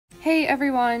Hey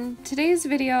everyone! Today's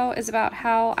video is about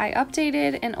how I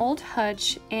updated an old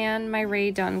Hutch and my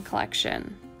Rae Dunn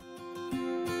collection.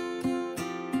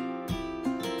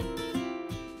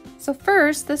 So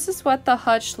first, this is what the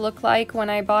Hutch looked like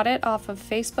when I bought it off of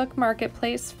Facebook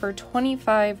Marketplace for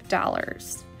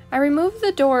 $25. I removed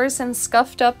the doors and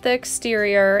scuffed up the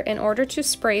exterior in order to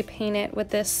spray paint it with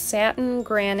this satin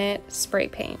granite spray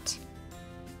paint.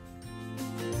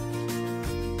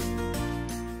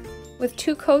 With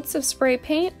 2 coats of spray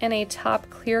paint and a top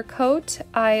clear coat,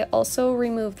 I also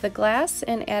removed the glass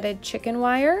and added chicken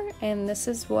wire, and this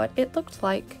is what it looked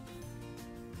like.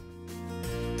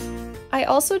 I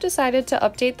also decided to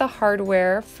update the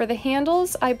hardware. For the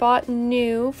handles, I bought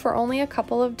new for only a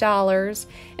couple of dollars,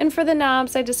 and for the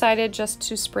knobs, I decided just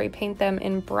to spray paint them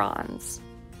in bronze.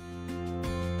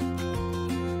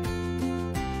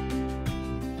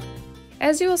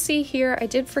 As you will see here, I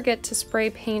did forget to spray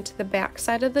paint the back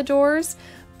side of the doors,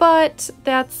 but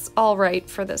that's all right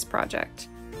for this project.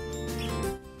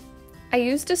 I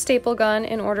used a staple gun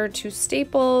in order to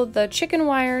staple the chicken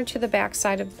wire to the back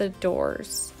side of the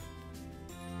doors.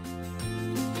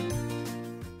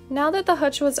 Now that the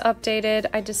Hutch was updated,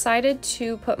 I decided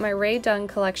to put my Rae Dunn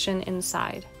collection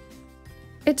inside.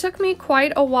 It took me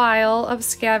quite a while of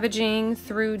scavenging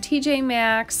through TJ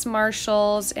Maxx,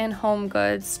 Marshalls, and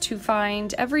HomeGoods to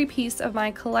find every piece of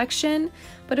my collection,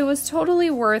 but it was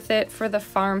totally worth it for the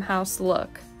farmhouse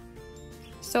look.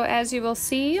 So as you will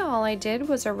see, all I did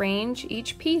was arrange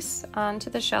each piece onto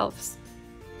the shelves.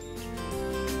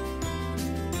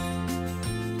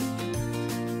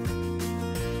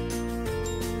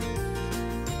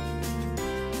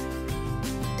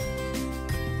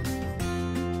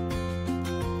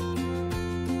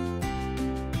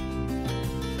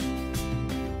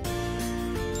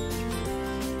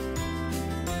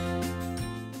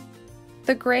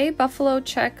 The gray buffalo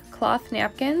check cloth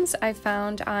napkins I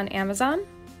found on Amazon.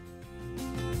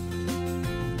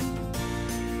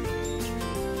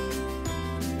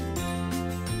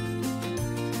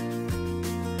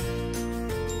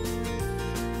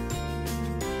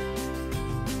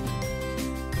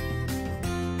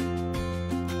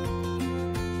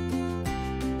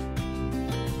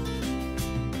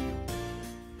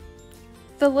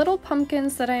 The little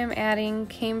pumpkins that I am adding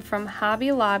came from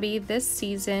Hobby Lobby this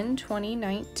season,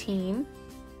 2019.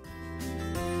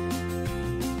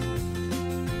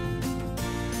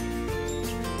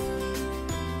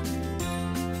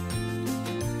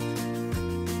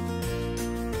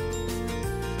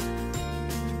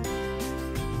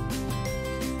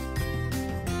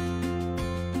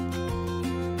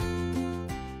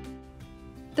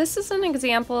 This is an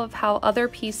example of how other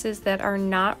pieces that are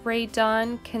not Rae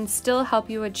Dunn can still help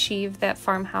you achieve that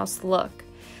farmhouse look,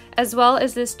 as well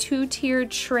as this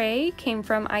 2-tiered tray came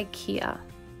from IKEA.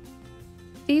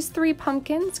 These 3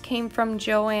 pumpkins came from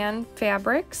Joann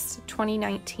Fabrics,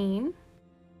 2019.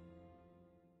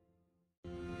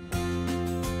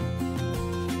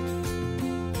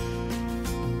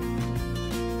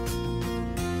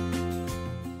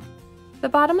 The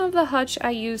bottom of the Hutch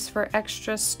I use for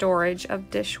extra storage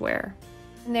of dishware.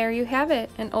 And there you have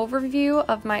it, an overview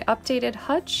of my updated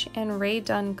Hutch and Rae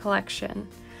Dunn collection.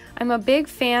 I'm a big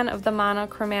fan of the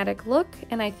monochromatic look,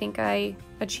 and I think I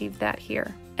achieved that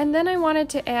here. And then I wanted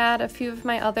to add a few of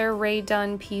my other Rae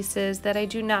Dunn pieces that I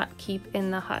do not keep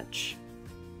in the Hutch.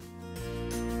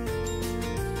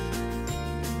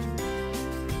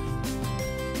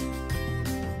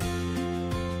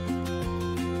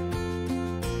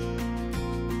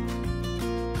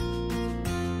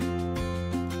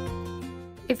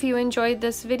 If you enjoyed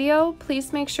this video,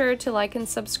 please make sure to like and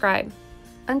subscribe.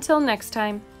 Until next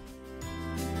time.